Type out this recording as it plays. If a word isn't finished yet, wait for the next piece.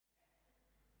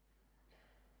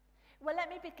Well, let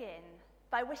me begin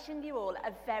by wishing you all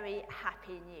a very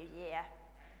happy new year.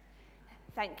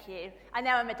 Thank you. I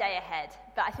know I'm a day ahead,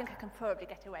 but I think I can probably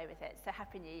get away with it, so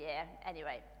happy new year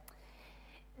anyway.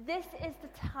 This is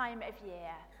the time of year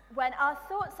when our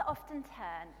thoughts often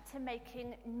turn to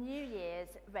making New Year's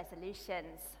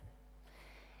resolutions.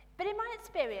 But in my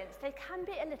experience, they can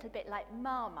be a little bit like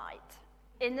Marmite,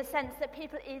 in the sense that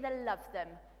people either love them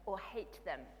or hate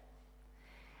them.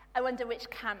 I wonder which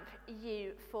camp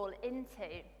you fall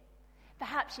into.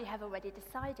 Perhaps you have already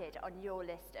decided on your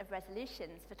list of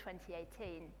resolutions for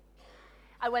 2018.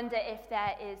 I wonder if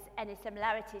there is any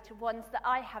similarity to ones that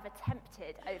I have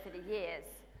attempted over the years,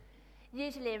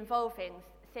 usually involving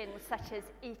things such as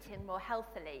eating more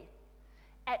healthily,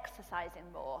 exercising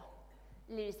more,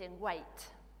 losing weight,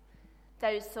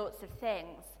 those sorts of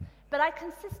things. But I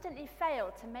consistently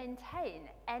fail to maintain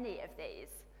any of these,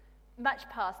 much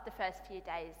past the first few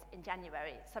days in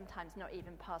January, sometimes not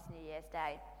even past New Year's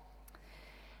Day.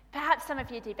 Perhaps some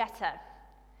of you do better,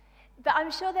 but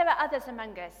I'm sure there are others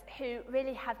among us who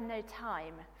really have no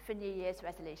time for New Year's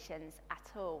resolutions at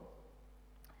all.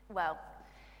 Well,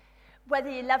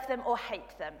 whether you love them or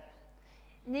hate them,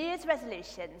 New Year's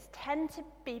resolutions tend to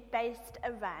be based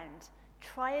around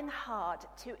trying hard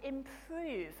to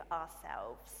improve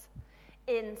ourselves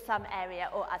in some area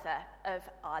or other of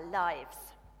our lives.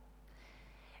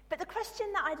 But the question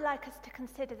that I'd like us to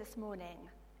consider this morning,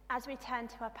 as we turn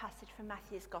to our passage from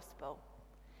Matthew's Gospel,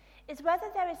 is whether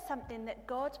there is something that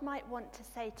God might want to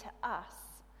say to us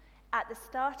at the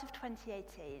start of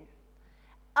 2018,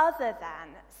 other than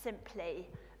simply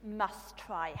must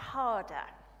try harder.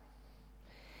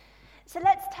 So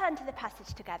let's turn to the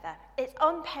passage together. It's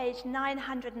on page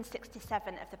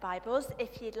 967 of the Bibles,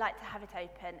 if you'd like to have it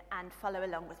open and follow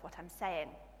along with what I'm saying.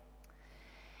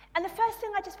 And the first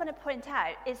thing I just want to point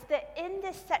out is that in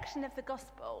this section of the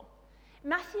Gospel,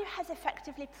 Matthew has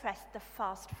effectively pressed the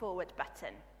fast forward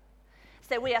button.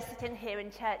 So we are sitting here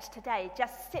in church today,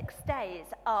 just 6 days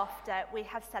after we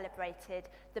have celebrated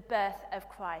the birth of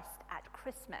Christ at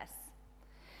Christmas.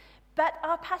 But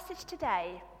our passage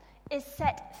today is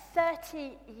set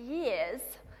 30 years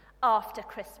after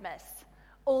Christmas,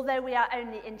 although we are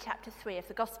only in chapter 3 of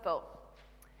the Gospel.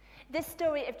 This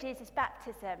story of Jesus'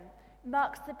 baptism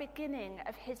marks the beginning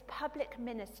of his public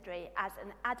ministry as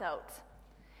an adult.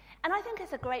 And I think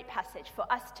it's a great passage for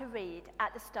us to read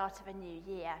at the start of a new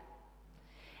year,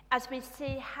 as we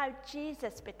see how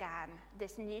Jesus began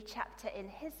this new chapter in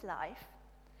his life,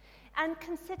 and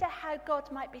consider how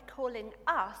God might be calling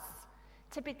us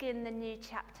to begin the new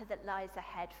chapter that lies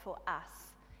ahead for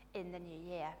us in the new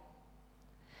year.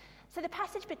 So the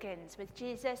passage begins with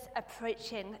Jesus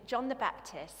approaching John the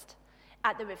Baptist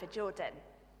at the River Jordan.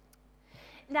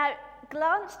 Now,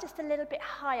 glance just a little bit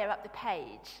higher up the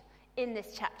page in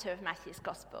this chapter of Matthew's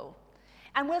Gospel,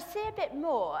 and we'll see a bit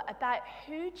more about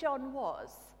who John was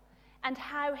and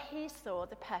how he saw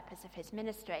the purpose of his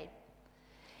ministry.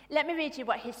 Let me read you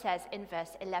what he says in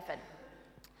verse 11.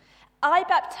 I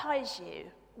baptize you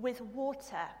with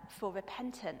water for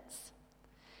repentance,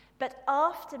 but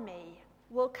after me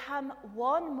will come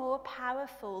one more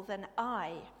powerful than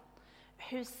I,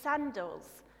 whose sandals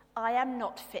I am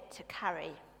not fit to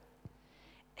carry.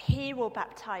 He will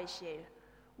baptize you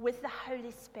with the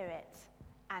Holy Spirit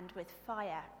and with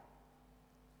fire.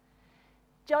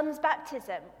 John's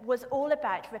baptism was all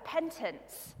about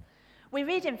repentance. We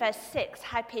read in verse 6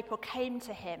 how people came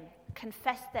to him,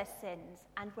 confessed their sins,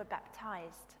 and were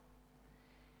baptized.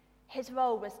 His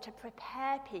role was to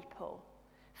prepare people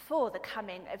for the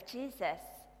coming of Jesus.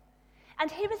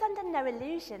 And he was under no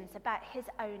illusions about his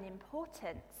own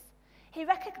importance. He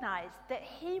recognized that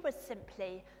he was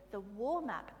simply the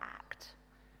warm-up act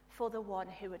for the one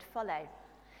who would follow,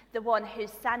 the one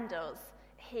whose sandals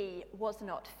he was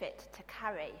not fit to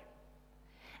carry.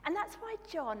 And that's why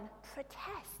John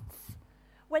protests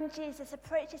when Jesus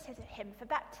approaches him for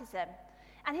baptism,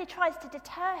 and he tries to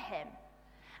deter him.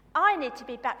 I need to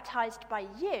be baptized by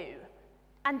you,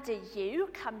 and do you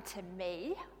come to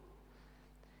me?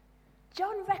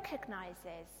 John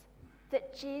recognizes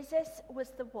that Jesus was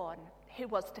the one who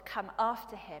was to come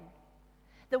after him,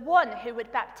 the one who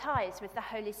would baptize with the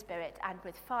Holy Spirit and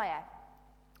with fire.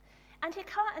 And he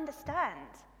can't understand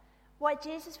why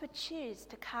Jesus would choose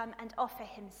to come and offer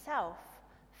himself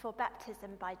for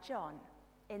baptism by John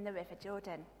in the River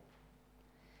Jordan.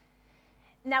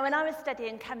 Now, when I was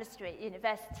studying chemistry at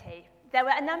university, there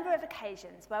were a number of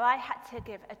occasions where I had to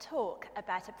give a talk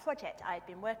about a project I had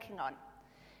been working on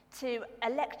to a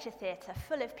lecture theatre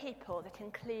full of people that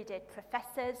included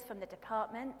professors from the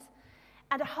department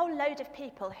and a whole load of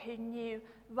people who knew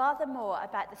rather more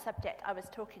about the subject I was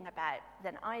talking about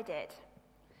than I did.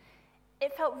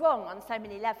 It felt wrong on so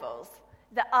many levels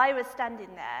that I was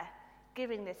standing there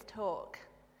giving this talk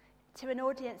to an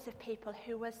audience of people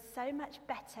who were so much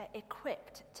better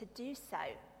equipped to do so,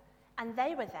 and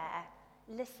they were there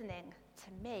listening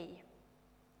to me.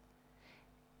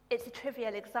 It's a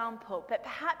trivial example, but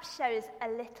perhaps shows a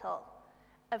little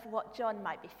of what John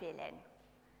might be feeling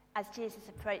as Jesus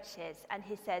approaches and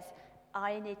he says,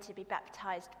 I need to be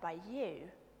baptized by you,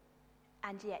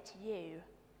 and yet you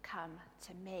come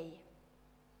to me.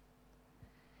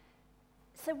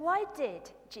 So why did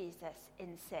Jesus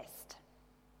insist?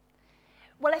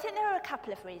 Well, I think there are a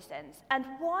couple of reasons, and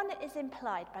one is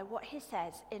implied by what he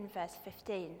says in verse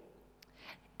 15.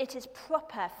 It is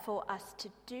proper for us to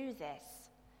do this,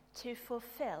 to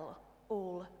fulfill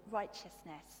all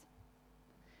righteousness.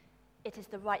 It is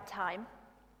the right time.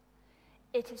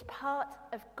 It is part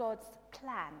of God's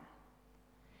plan,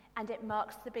 and it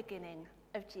marks the beginning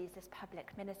of Jesus'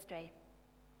 public ministry.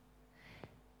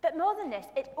 But more than this,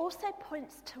 it also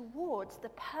points towards the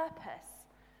purpose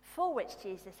for which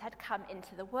Jesus had come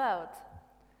into the world.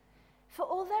 For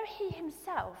although he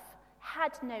himself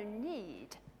had no need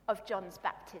of John's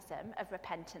baptism of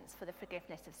repentance for the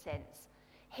forgiveness of sins,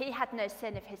 he had no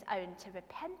sin of his own to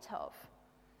repent of,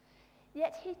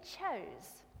 yet he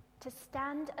chose to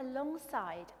stand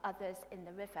alongside others in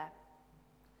the river,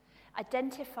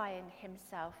 identifying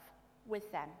himself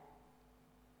with them.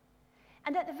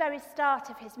 And at the very start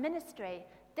of his ministry,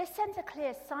 this sends a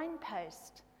clear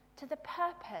signpost to the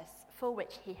purpose for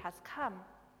which he has come,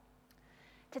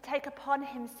 to take upon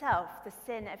himself the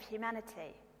sin of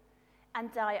humanity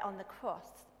and die on the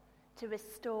cross to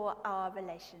restore our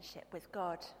relationship with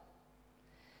God.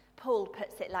 Paul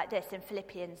puts it like this in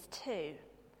Philippians 2.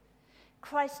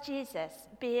 Christ Jesus,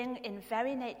 being in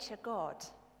very nature God,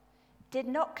 did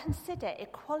not consider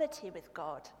equality with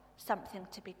God something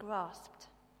to be grasped,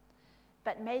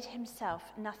 but made himself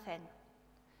nothing,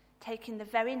 taking the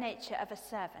very nature of a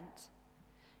servant,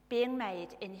 being made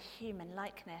in human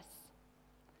likeness.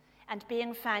 And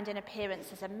being found in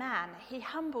appearance as a man, he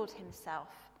humbled himself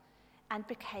and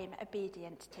became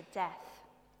obedient to death,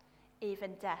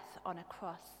 even death on a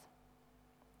cross.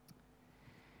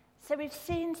 So we've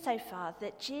seen so far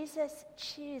that Jesus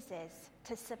chooses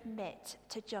to submit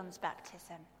to John's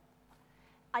baptism,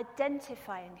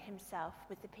 identifying himself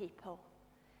with the people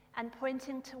and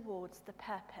pointing towards the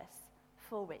purpose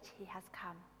for which he has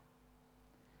come.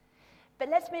 But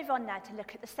let's move on now to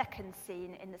look at the second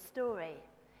scene in the story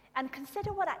and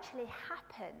consider what actually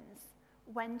happens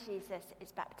when Jesus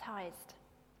is baptized.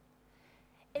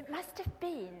 It must have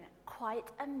been quite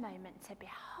a moment to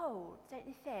behold, don't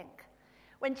you think?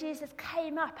 When Jesus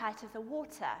came up out of the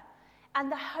water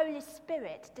and the Holy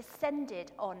Spirit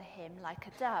descended on him like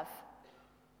a dove.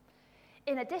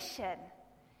 In addition,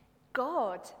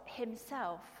 God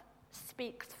himself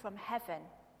speaks from heaven,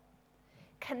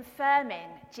 confirming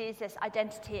Jesus'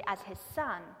 identity as his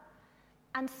son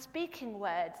and speaking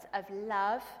words of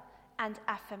love and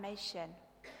affirmation.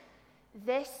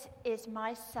 This is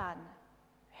my son,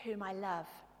 whom I love.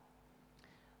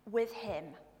 With him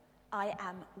I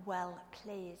am well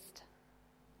pleased.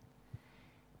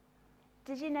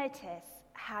 Did you notice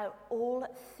how all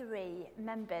three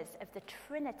members of the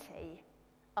Trinity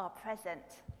are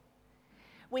present?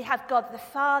 We have God the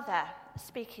Father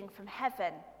speaking from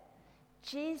heaven,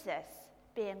 Jesus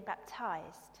being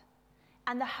baptized,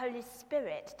 and the Holy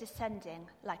Spirit descending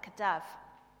like a dove.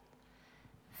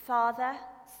 Father,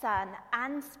 Son,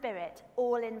 and Spirit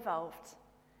all involved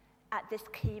at this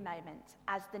key moment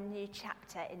as the new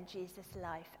chapter in Jesus'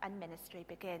 life and ministry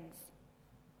begins.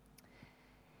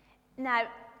 Now,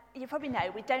 you probably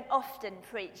know we don't often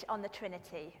preach on the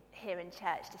Trinity here in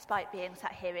church, despite being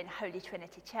sat here in Holy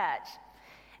Trinity Church.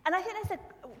 And I think there's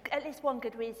at least one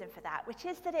good reason for that, which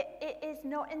is that it is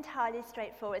not entirely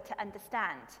straightforward to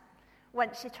understand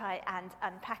once you try and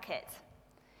unpack it.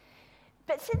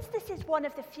 But since this is one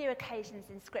of the few occasions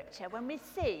in Scripture when we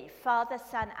see Father,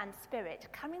 Son, and Spirit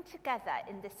coming together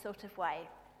in this sort of way,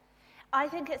 I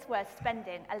think it's worth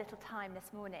spending a little time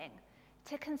this morning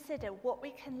to consider what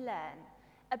we can learn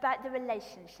about the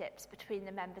relationships between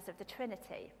the members of the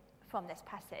Trinity from this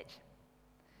passage.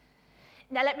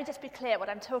 Now, let me just be clear what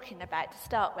I'm talking about to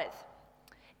start with.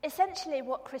 Essentially,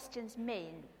 what Christians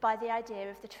mean by the idea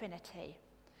of the Trinity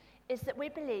is that we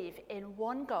believe in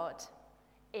one God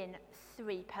in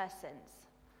three persons,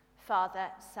 Father,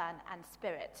 Son, and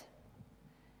Spirit.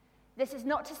 This is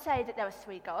not to say that there are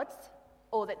three gods,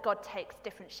 or that God takes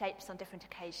different shapes on different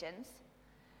occasions,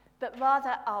 but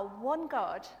rather our one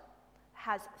God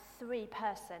has three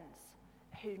persons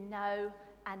who know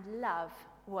and love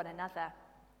one another.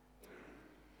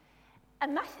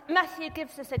 And Matthew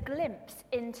gives us a glimpse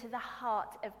into the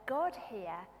heart of God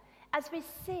here as we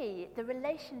see the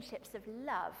relationships of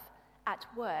love at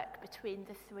work between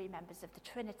the three members of the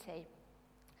Trinity.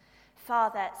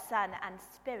 Father, Son, and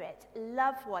Spirit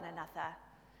love one another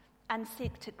and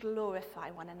seek to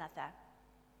glorify one another.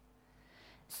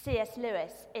 C.S.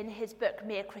 Lewis, in his book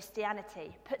Mere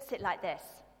Christianity, puts it like this: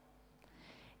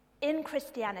 in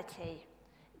Christianity,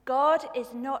 God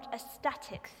is not a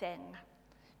static thing,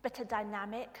 but a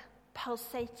dynamic,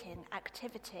 pulsating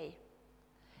activity,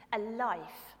 a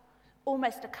life,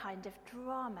 almost a kind of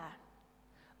drama,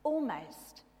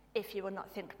 almost, if you will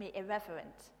not think me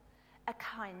irreverent, a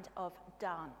kind of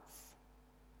dance.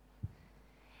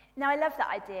 Now, I love the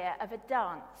idea of a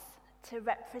dance to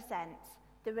represent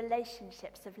the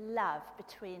relationships of love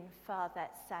between Father,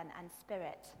 Son, and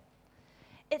Spirit.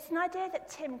 It's an idea that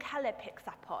Tim Keller picks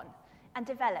up on and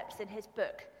develops in his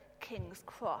book, King's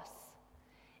Cross.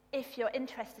 If you're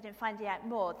interested in finding out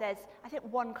more, there's, I think,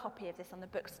 one copy of this on the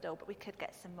bookstall, but we could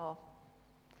get some more.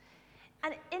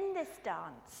 And in this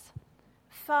dance,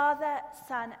 Father,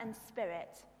 Son, and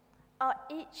Spirit are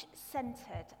each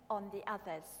centred on the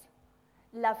others,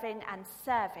 loving and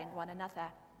serving one another.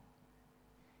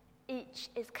 Each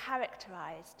is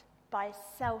characterised by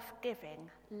self-giving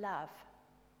love.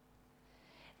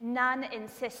 None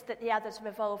insist that the others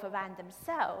revolve around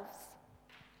themselves,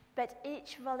 but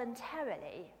each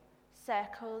voluntarily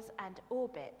circles and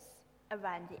orbits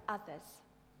around the others.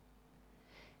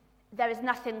 There is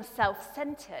nothing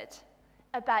self-centred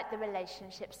about the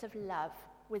relationships of love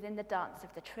within the dance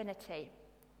of the Trinity.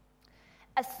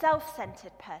 A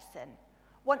self-centred person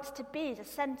wants to be the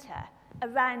centre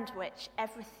around which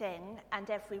everything and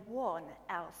everyone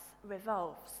else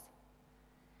revolves.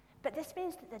 But this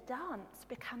means that the dance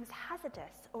becomes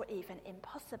hazardous or even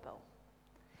impossible.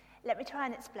 Let me try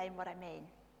and explain what I mean.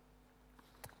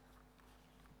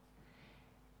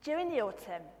 During the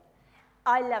autumn,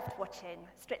 I loved watching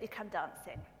Strictly Come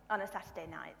Dancing on a Saturday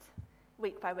night,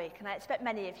 week by week, and I expect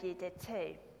many of you did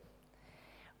too.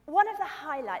 One of the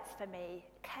highlights for me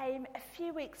came a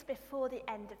few weeks before the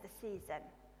end of the season,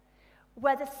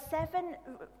 where the 7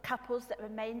 couples that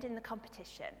remained in the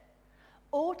competition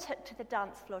all took to the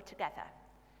dance floor together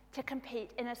to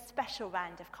compete in a special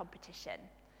round of competition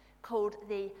called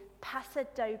the Paso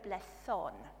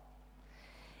Doble-thon.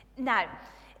 Now,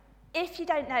 if you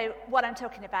don't know what I'm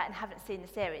talking about and haven't seen the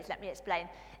series, let me explain.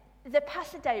 The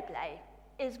Paso Doble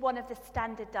is one of the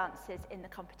standard dances in the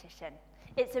competition.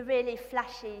 It's a really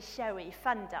flashy, showy,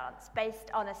 fun dance based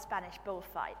on a Spanish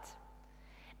bullfight.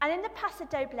 And in the Paso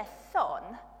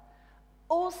Doble-thon,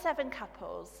 all 7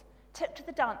 couples took to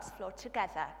the dance floor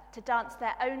together to dance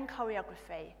their own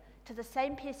choreography to the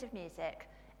same piece of music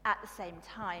at the same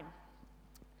time.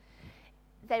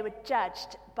 They were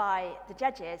judged by the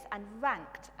judges and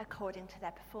ranked according to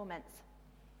their performance.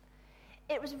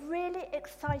 It was really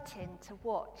exciting to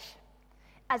watch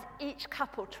as each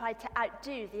couple tried to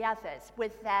outdo the others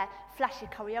with their flashy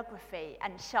choreography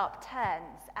and sharp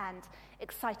turns and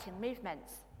exciting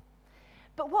movements.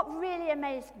 But what really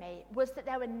amazed me was that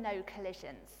there were no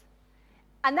collisions.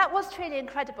 And that was truly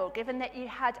incredible, given that you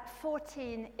had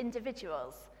 14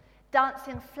 individuals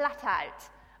dancing flat out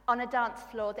on a dance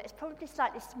floor that is probably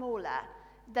slightly smaller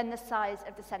than the size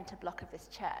of the centre block of this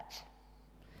church.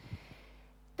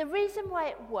 The reason why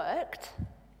it worked,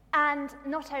 and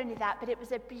not only that, but it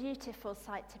was a beautiful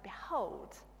sight to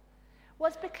behold,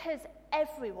 was because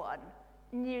everyone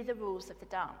knew the rules of the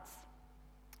dance.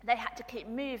 They had to keep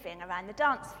moving around the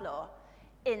dance floor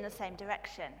in the same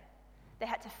direction. They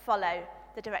had to follow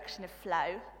the direction of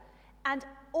flow and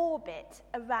orbit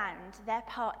around their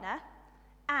partner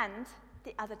and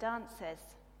the other dancers.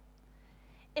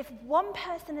 If one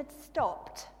person had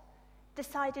stopped,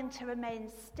 deciding to remain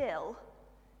still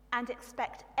and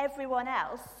expect everyone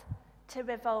else to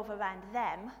revolve around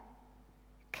them,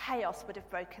 chaos would have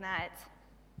broken out.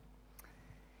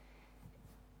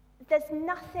 There's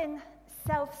nothing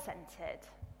self-centered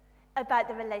about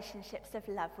the relationships of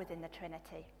love within the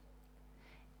Trinity.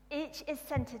 Each is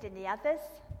centered in the others,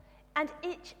 and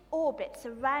each orbits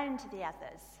around the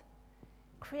others,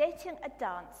 creating a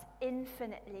dance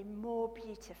infinitely more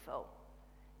beautiful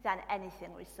than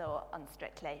anything we saw on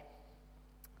Strictly.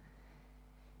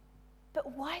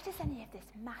 But why does any of this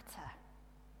matter?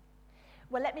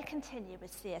 Well, let me continue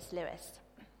with C.S. Lewis.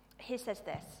 He says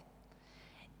this: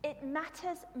 "It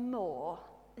matters more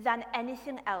than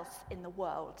anything else in the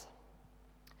world.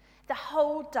 The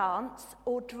whole dance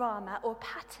or drama or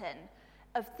pattern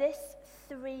of this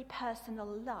 3-personal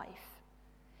life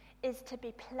is to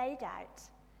be played out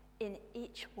in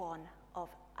each one of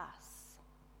us."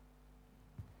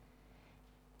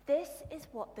 This This is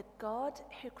what the God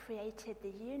who created the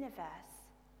universe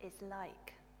is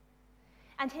like.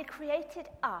 And he created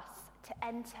us to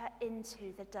enter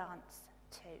into the dance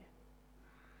too.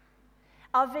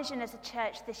 Our vision as a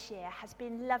church this year has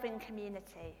been loving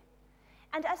community.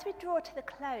 And as we draw to the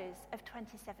close of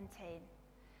 2017,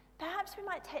 perhaps we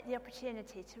might take the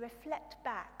opportunity to reflect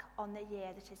back on the year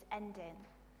that is ending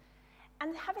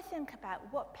and have a think about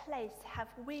what place have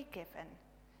we given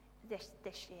this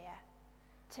year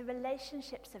to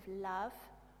relationships of love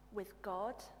with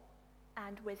God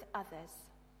and with others.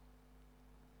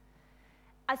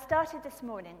 I started this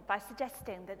morning by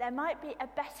suggesting that there might be a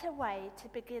better way to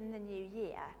begin the new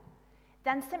year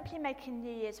than simply making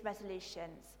New Year's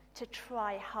resolutions to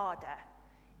try harder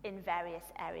in various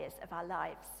areas of our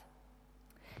lives.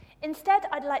 Instead,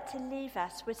 I'd like to leave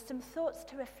us with some thoughts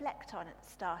to reflect on at the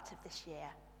start of this year,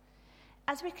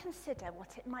 as we consider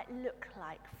what it might look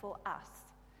like for us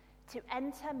to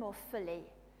enter more fully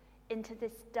into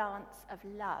this dance of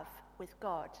love with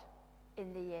God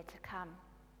in the year to come.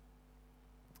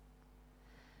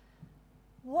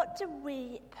 What do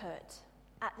we put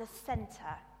at the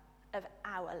centre of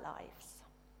our lives?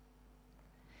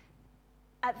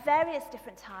 At various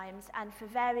different times and for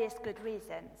various good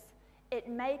reasons, it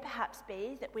may perhaps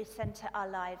be that we centre our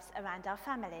lives around our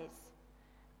families,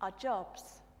 our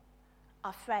jobs,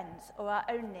 our friends, or our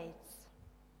own needs.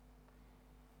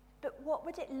 But what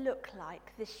would it look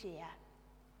like this year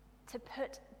to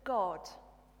put God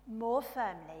more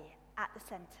firmly at the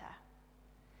centre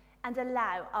and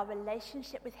allow our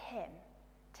relationship with him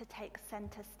to take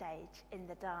centre stage in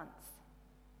the dance?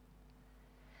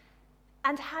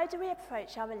 And how do we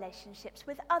approach our relationships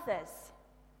with others,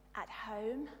 at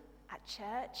home, at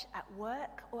church, at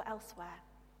work, or elsewhere?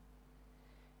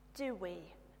 Do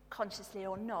we, consciously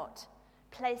or not,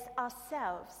 place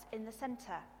ourselves in the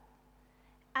centre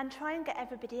and try and get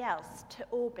everybody else to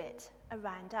orbit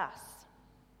around us?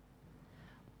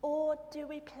 Or do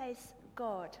we place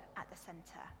God at the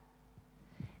centre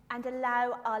and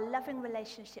allow our loving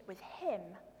relationship with him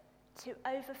to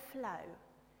overflow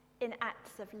in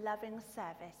acts of loving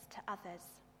service to others?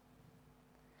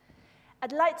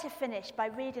 I'd like to finish by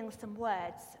reading some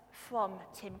words from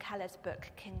Tim Keller's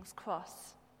book, King's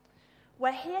Cross,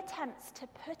 where he attempts to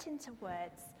put into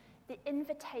words the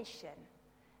invitation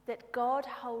that God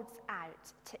holds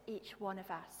out to each one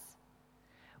of us,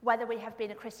 whether we have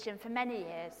been a Christian for many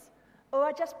years or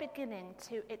are just beginning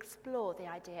to explore the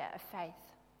idea of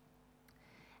faith.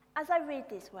 As I read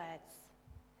these words,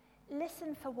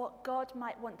 listen for what God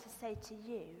might want to say to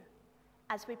you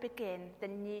as we begin the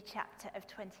new chapter of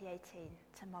 2018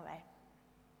 tomorrow.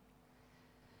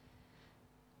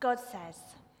 God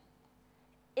says,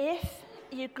 "If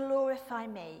you glorify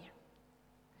me,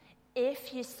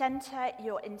 if you centre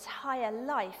your entire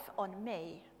life on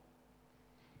me,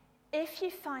 if you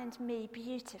find me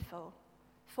beautiful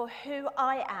for who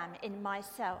I am in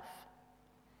myself,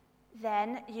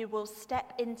 then you will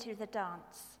step into the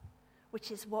dance,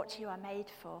 which is what you are made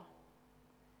for.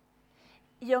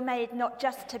 You're made not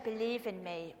just to believe in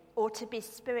me or to be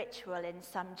spiritual in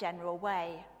some general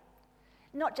way,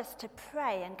 not just to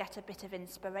pray and get a bit of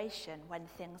inspiration when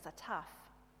things are tough.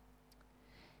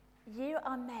 You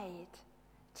are made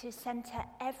to centre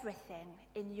everything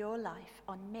in your life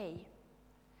on me,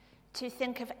 to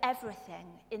think of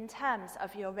everything in terms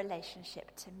of your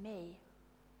relationship to me,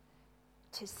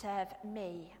 to serve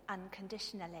me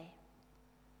unconditionally.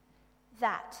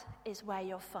 That is where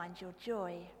you'll find your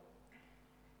joy.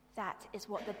 That is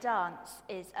what the dance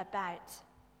is about."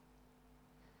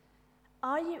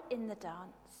 Are you in the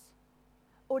dance?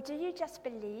 Or do you just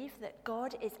believe that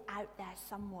God is out there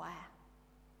somewhere?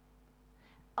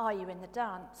 Are you in the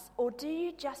dance? Or do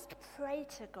you just pray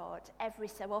to God every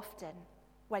so often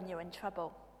when you're in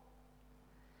trouble?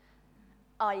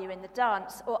 Are you in the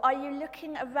dance? Or are you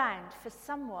looking around for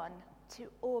someone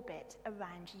to orbit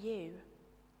around you?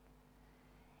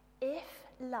 If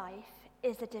life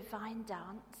is a divine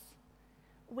dance,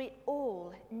 we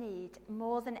all need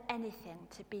more than anything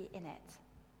to be in it.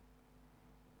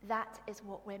 That is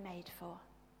what we're made for.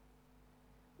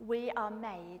 We are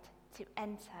made to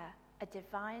enter a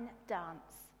divine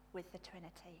dance with the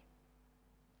Trinity.